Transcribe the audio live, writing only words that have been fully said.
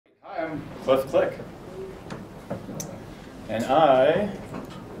I'm Cliff Click. And I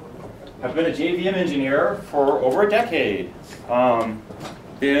have been a JVM engineer for over a decade.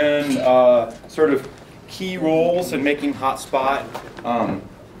 Been sort of key roles in making Hotspot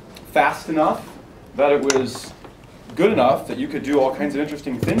fast enough that it was good enough that you could do all kinds of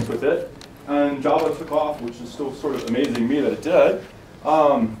interesting things with it. And Java took off, which is still sort of amazing me that it did.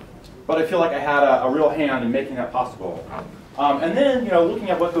 But I feel like I had a real hand in making that possible. And then,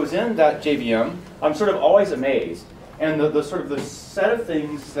 looking at what goes in that JVM, I'm sort of always amazed. And the set of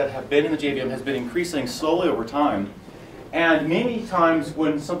things that have been in the JVM has been increasing slowly over time. And many times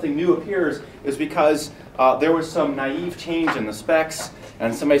when something new appears is because there was some naive change in the specs,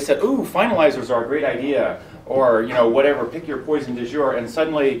 and somebody said, ooh, finalizers are a great idea, or whatever, pick your poison du jour, and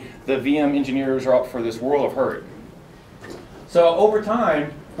suddenly the VM engineers are up for this world of hurt. So over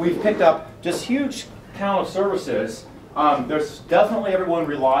time, we've picked up just huge count of services. There's definitely everyone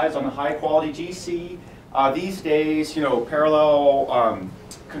relies on the high quality GC. These days, parallel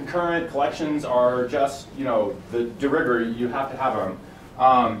concurrent collections are just, the de rigueur, you have to have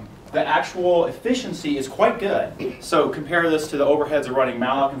them. The actual efficiency is quite good. So compare this to the overheads of running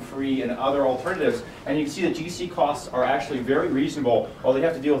malloc and free and other alternatives, and you can see that GC costs are actually very reasonable, while they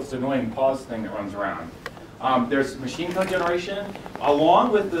have to deal with this annoying pause thing that runs around. There's machine code generation.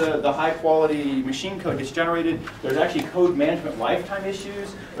 Along with the high quality machine code gets generated, there's actually code management lifetime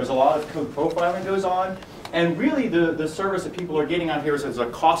issues. There's a lot of code profiling goes on. And really the service that people are getting on here is a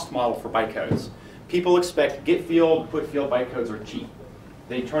cost model for bytecodes. People expect get field, put field bytecodes are cheap.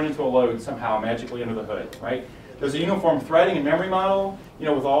 They turn into a load somehow magically under the hood, right? There's a uniform threading and memory model,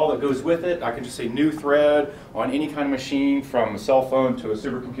 with all that goes with it. I can just say new thread on any kind of machine from a cell phone to a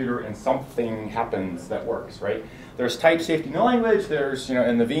supercomputer, and something happens that works, right? There's type safety no language, there's,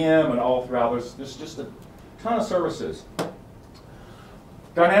 in the VM and all throughout, there's just a ton of services.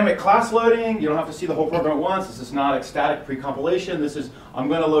 Dynamic class loading, you don't have to see the whole program at once. This is not static pre-compilation. This is, I'm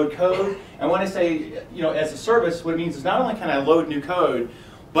going to load code. And when I say, as a service, what it means is not only can I load new code,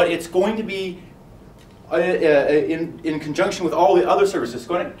 but it's going to be in conjunction with all the other services. It's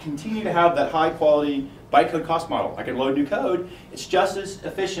going to continue to have that high quality bytecode cost model. I can load new code. It's just as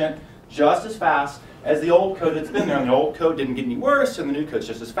efficient, just as fast as the old code that's been there. And the old code didn't get any worse, and the new code's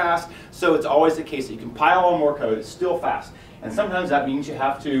just as fast. So it's always the case that you can pile on more code. It's still fast. And sometimes that means you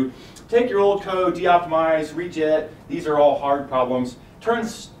have to take your old code, de-optimize, rejet. These are all hard problems.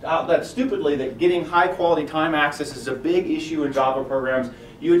 Turns out that stupidly that getting high quality time access is a big issue in Java programs.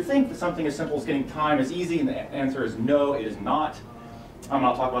 You would think that something as simple as getting time is easy, and the answer is no, it is not.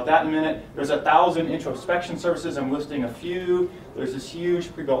 I'll talk about that in a minute. There's 1,000 introspection services. I'm listing a few. There's this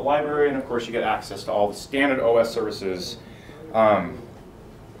huge pre-built library, and of course you get access to all the standard OS services.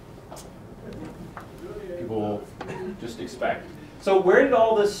 People just expect. So where did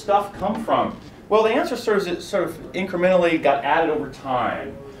all this stuff come from? Well, the answer sort of incrementally got added over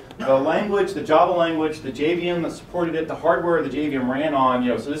time. The language, the Java language, the JVM that supported it, the hardware the JVM ran on,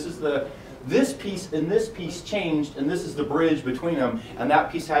 so this is this piece and this piece changed, and this is the bridge between them, and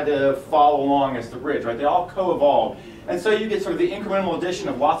that piece had to follow along as the bridge, right? They all co-evolved. And so you get sort of the incremental addition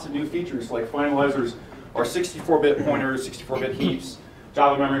of lots of new features like finalizers or 64-bit pointers, 64-bit heaps,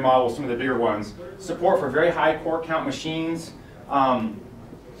 Java memory models, some of the bigger ones, support for very high core count machines.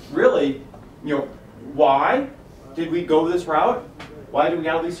 Really, why did we go this route? Why do we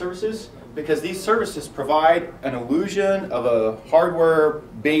have these services? Because these services provide an illusion of a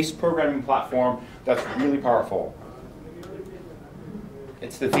hardware-based programming platform that's really powerful.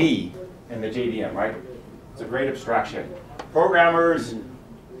 It's the V in the JVM, right? It's a great abstraction. Programmers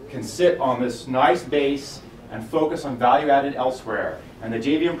can sit on this nice base and focus on value added elsewhere. And the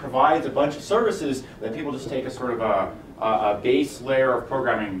JVM provides a bunch of services that people just take as sort of a base layer of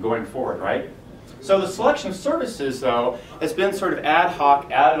programming going forward, right? So the selection of services, though, has been sort of ad hoc,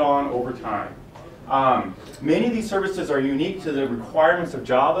 added on over time. Many of these services are unique to the requirements of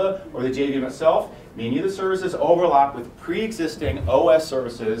Java or the JVM itself. Many of the services overlap with pre-existing OS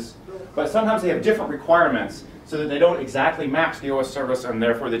services, but sometimes they have different requirements so that they don't exactly match the OS service, and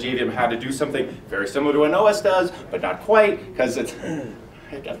therefore the JVM had to do something very similar to an OS does, but not quite, because it's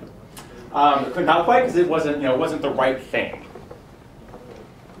not quite because it wasn't, wasn't the right thing.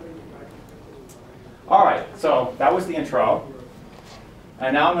 All right, so that was the intro.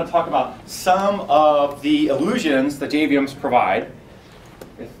 And now I'm going to talk about some of the illusions that JVMs provide.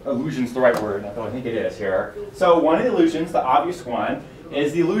 If illusion's the right word, although I think it is here. So one of the illusions, the obvious one,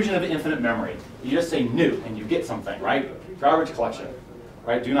 is the illusion of infinite memory. You just say new and you get something, right? Garbage collection,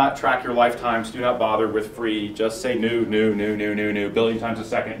 right? Do not track your lifetimes, do not bother with free, just say new, new, new, new, new, new, billion times a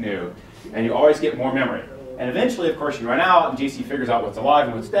second new. And you always get more memory. And eventually, of course, you run out, and GC figures out what's alive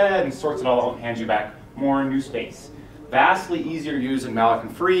and what's dead, and sorts it all out and hands you back more new space. Vastly easier to use than malloc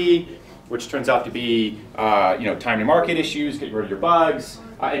and free, which turns out to be time to market issues, getting rid of your bugs.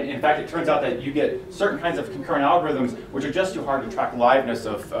 In fact, it turns out that you get certain kinds of concurrent algorithms which are just too hard to track liveness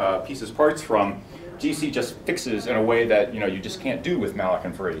of pieces parts from. GC just fixes in a way that you just can't do with malloc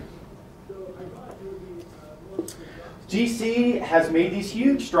and free. GC has made these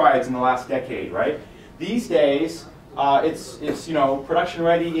huge strides in the last decade, right? These days, it's production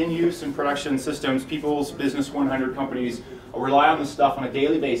ready, in use in production systems. People's Business 100 companies rely on this stuff on a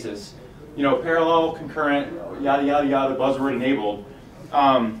daily basis. Parallel, concurrent, yada yada yada, buzzword enabled.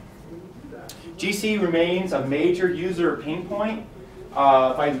 GC remains a major user pain point. If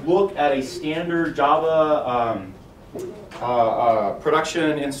I look at a standard Java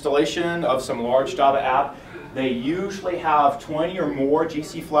production installation of some large Java app, they usually have 20 or more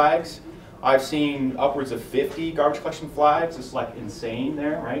GC flags. I've seen upwards of 50 garbage collection flags. It's like insane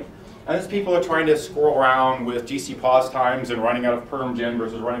there, right? And these people are trying to squirrel around with GC pause times and running out of permgen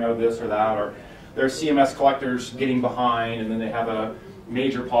versus running out of this or that, or their CMS collectors getting behind, and then they have a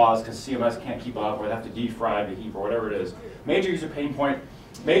major pause because CMS can't keep up, or they have to defrag the heap, or whatever it is. Major user pain point.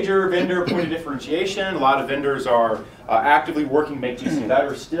 Major vendor point of differentiation. A lot of vendors are actively working to make GC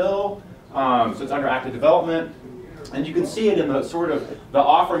better still. So it's under active development. And you can see it in the sort of the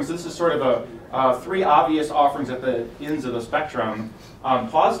offerings. This is sort of three obvious offerings at the ends of the spectrum.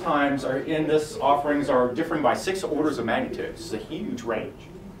 Pause times are in this offerings are differing by 6 orders of magnitude. This is a huge range,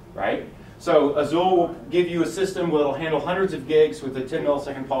 right? So Azul will give you a system that will handle hundreds of gigs with a 10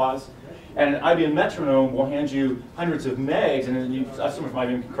 millisecond pause. And IBM Metronome will hand you hundreds of megs, and then someone from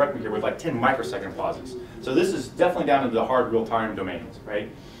IBM can correct me here, with like 10 microsecond pauses. So this is definitely down into the hard real-time domains, right?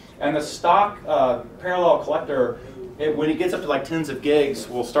 And the stock parallel collector, when it gets up to like tens of gigs,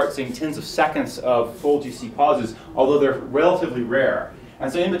 we'll start seeing tens of seconds of full GC pauses, although they're relatively rare.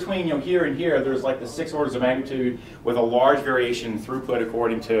 And so in between here and here, there's like the 6 orders of magnitude with a large variation in throughput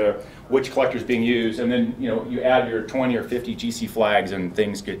according to which collector is being used. And then you add your 20 or 50 GC flags and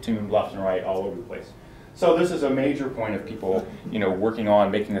things get tuned left and right all over the place. So this is a major point of people working on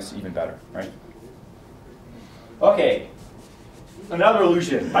making this even better, right? Okay, another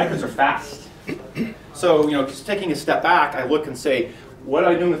illusion, bytecodes are fast. So just taking a step back, I look and say, what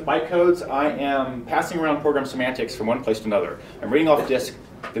am I doing with bytecodes? I am passing around program semantics from one place to another. I'm reading off disk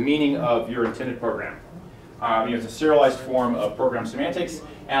the meaning of your intended program. It's a serialized form of program semantics,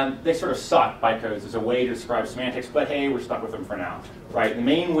 and they sort of suck, bytecodes, as a way to describe semantics, but hey, we're stuck with them for now, right? The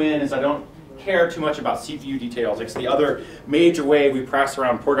main win is I don't care too much about CPU details. It's the other major way we pass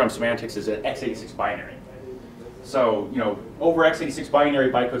around program semantics is an x86 binary. So, over x86 binary,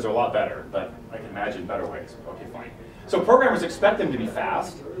 bytecodes are a lot better, but I can imagine better ways. Okay, fine. So programmers expect them to be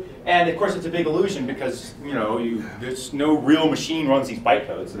fast, and of course it's a big illusion because there's no real machine runs these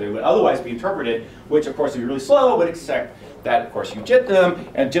bytecodes, so they would otherwise be interpreted, which of course would be really slow, but except that of course you JIT them,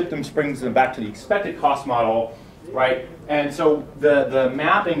 and JIT them brings them back to the expected cost model, right? And so the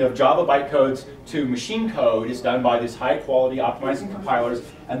mapping of Java bytecodes to machine code is done by these high quality optimizing compilers,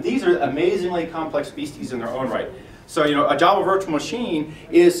 and these are amazingly complex beasties in their own right. So a Java virtual machine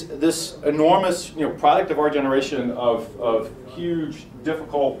is this enormous product of our generation of huge,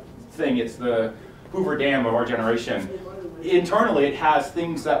 difficult thing. It's the Hoover Dam of our generation. Internally, it has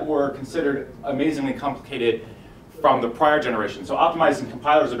things that were considered amazingly complicated from the prior generation. So optimizing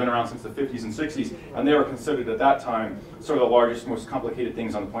compilers have been around since the 50s and 60s, and they were considered at that time sort of the largest, most complicated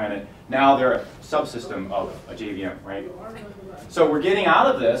things on the planet. Now they're a subsystem of a JVM, right? So we're getting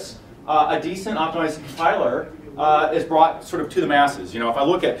out of this. A decent optimizing compiler is brought sort of to the masses. If I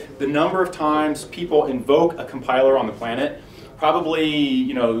look at the number of times people invoke a compiler on the planet,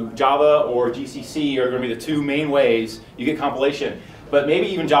 probably Java or GCC are going to be the 2 main ways you get compilation. But maybe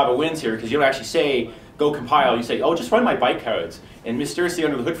even Java wins here because you don't actually say go compile. You say, oh, just run my bytecodes, and mysteriously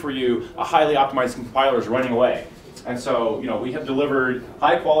under the hood for you, a highly optimized compiler is running away. And so we have delivered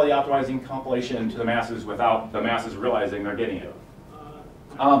high quality optimizing compilation to the masses without the masses realizing they're getting it.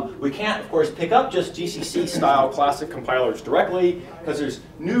 We can't, of course, pick up just GCC-style classic compilers directly because there's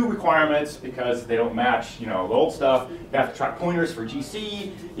new requirements because they don't match, the old stuff. You have to track pointers for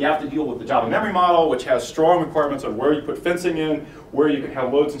GC. You have to deal with the Java memory model, which has strong requirements on where you put fencing in, where you can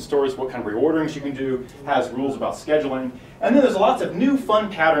have loads and stores, what kind of reorderings you can do, has rules about scheduling. And then there's lots of new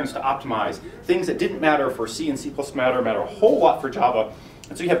fun patterns to optimize. Things that didn't matter for C and C++ matter a whole lot for Java.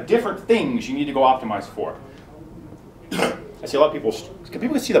 And so you have different things you need to go optimize for. I see a lot of people. Can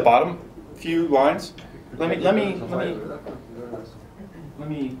people see the bottom few lines? Let me.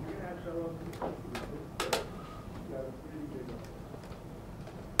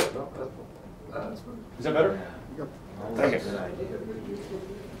 Is that better? Okay.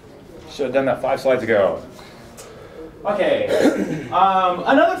 Should have done that 5 slides ago. Okay.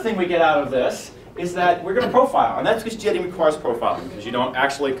 Another thing we get out of this is that we're going to profile, and that's because JITting requires profiling, because you don't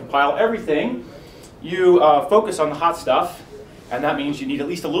actually compile everything. You focus on the hot stuff, and that means you need at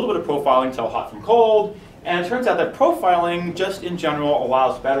least a little bit of profiling to tell hot from cold. And it turns out that profiling, just in general,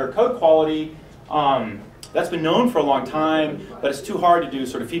 allows better code quality. That's been known for a long time, but it's too hard to do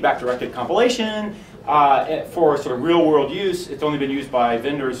sort of feedback-directed compilation. For sort of real-world use, it's only been used by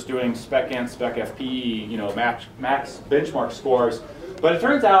vendors doing spec-ant, spec-fp, max benchmark scores. But it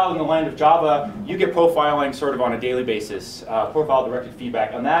turns out in the land of Java, you get profiling sort of on a daily basis, profile-directed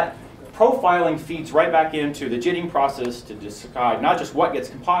feedback. And that profiling feeds right back into the JITting process to decide not just what gets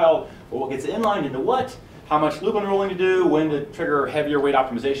compiled, but what gets inlined into what, how much loop unrolling to do, when to trigger heavier weight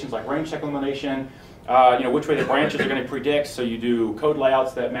optimizations like range check elimination, which way the branches are going to predict, so you do code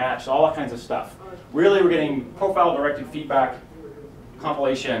layouts that match, all that kinds of stuff. Really, we're getting profile-directed feedback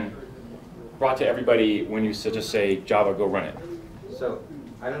compilation brought to everybody when you just say, Java, go run it. So,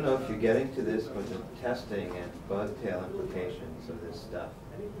 I don't know if you're getting to this, but the testing and bug tail implications of this stuff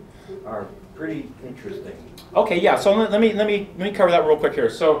are pretty interesting. Okay, yeah. So let me cover that real quick here.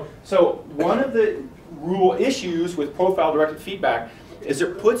 So one of the rule issues with profile-directed feedback is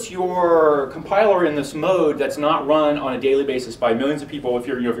it puts your compiler in this mode that's not run on a daily basis by millions of people. If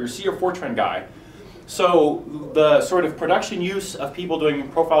you're a C or Fortran guy, so the sort of production use of people doing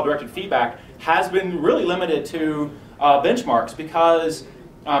profile-directed feedback has been really limited to benchmarks because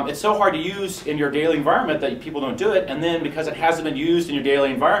it's so hard to use in your daily environment that people don't do it, and then because it hasn't been used in your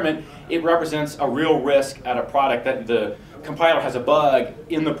daily environment, it represents a real risk at a product that the compiler has a bug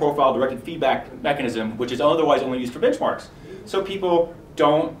in the profile-directed feedback mechanism, which is otherwise only used for benchmarks. So people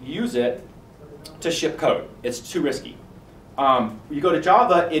don't use it to ship code. It's too risky. You go to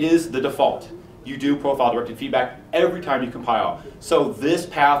Java, it is the default. You do profile-directed feedback every time you compile. So this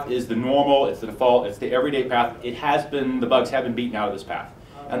path is the normal, it's the default, it's the everyday path. It has been, the bugs have been beaten out of this path.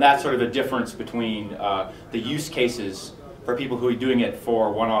 And that's sort of the difference between the use cases for people who are doing it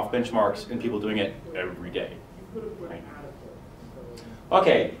for one-off benchmarks and people doing it every day. Right?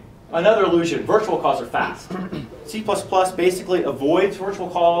 Okay, another illusion, virtual calls are fast. C++ basically avoids virtual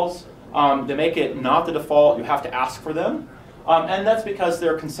calls. They make it not the default, you have to ask for them. And that's because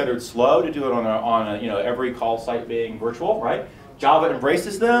they're considered slow to do it on a every call site being virtual, right? Java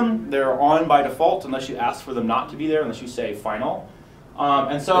embraces them. They're on by default unless you ask for them not to be there, unless you say final.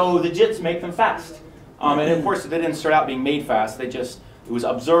 And so the JITs make them fast. And of course, they didn't start out being made fast. It was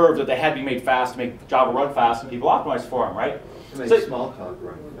observed that they had to be made fast to make Java run fast, and people optimized for them, right? To make small talk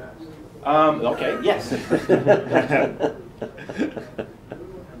run fast. Okay, yes.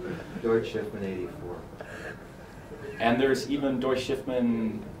 Deutsche Schiffman 84. And there's even Deutsche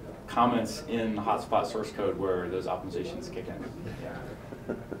Schiffman comments in the hotspot source code where those optimizations kick in.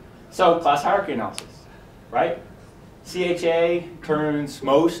 Yeah. So class hierarchy analysis, right? CHA turns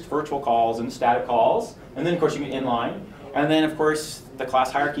most virtual calls into static calls, and then of course you can inline. And then of course the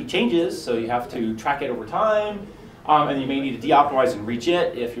class hierarchy changes, so you have to track it over time, and you may need to de-optimize and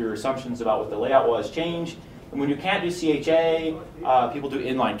reach-it if your assumptions about what the layout was change. And when you can't do CHA, people do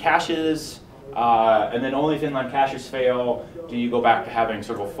inline caches. And then only if inline caches fail do you go back to having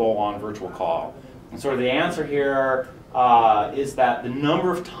sort of a full-on virtual call. And sort of the answer here is that the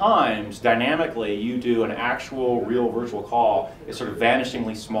number of times dynamically you do an actual real virtual call is sort of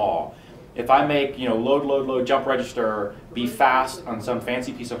vanishingly small. If I make load, jump register be fast on some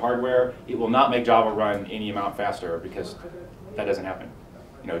fancy piece of hardware, it will not make Java run any amount faster because that doesn't happen.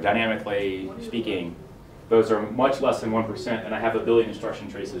 Dynamically speaking, those are much less than 1%, and I have a billion instruction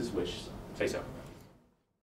traces which say so.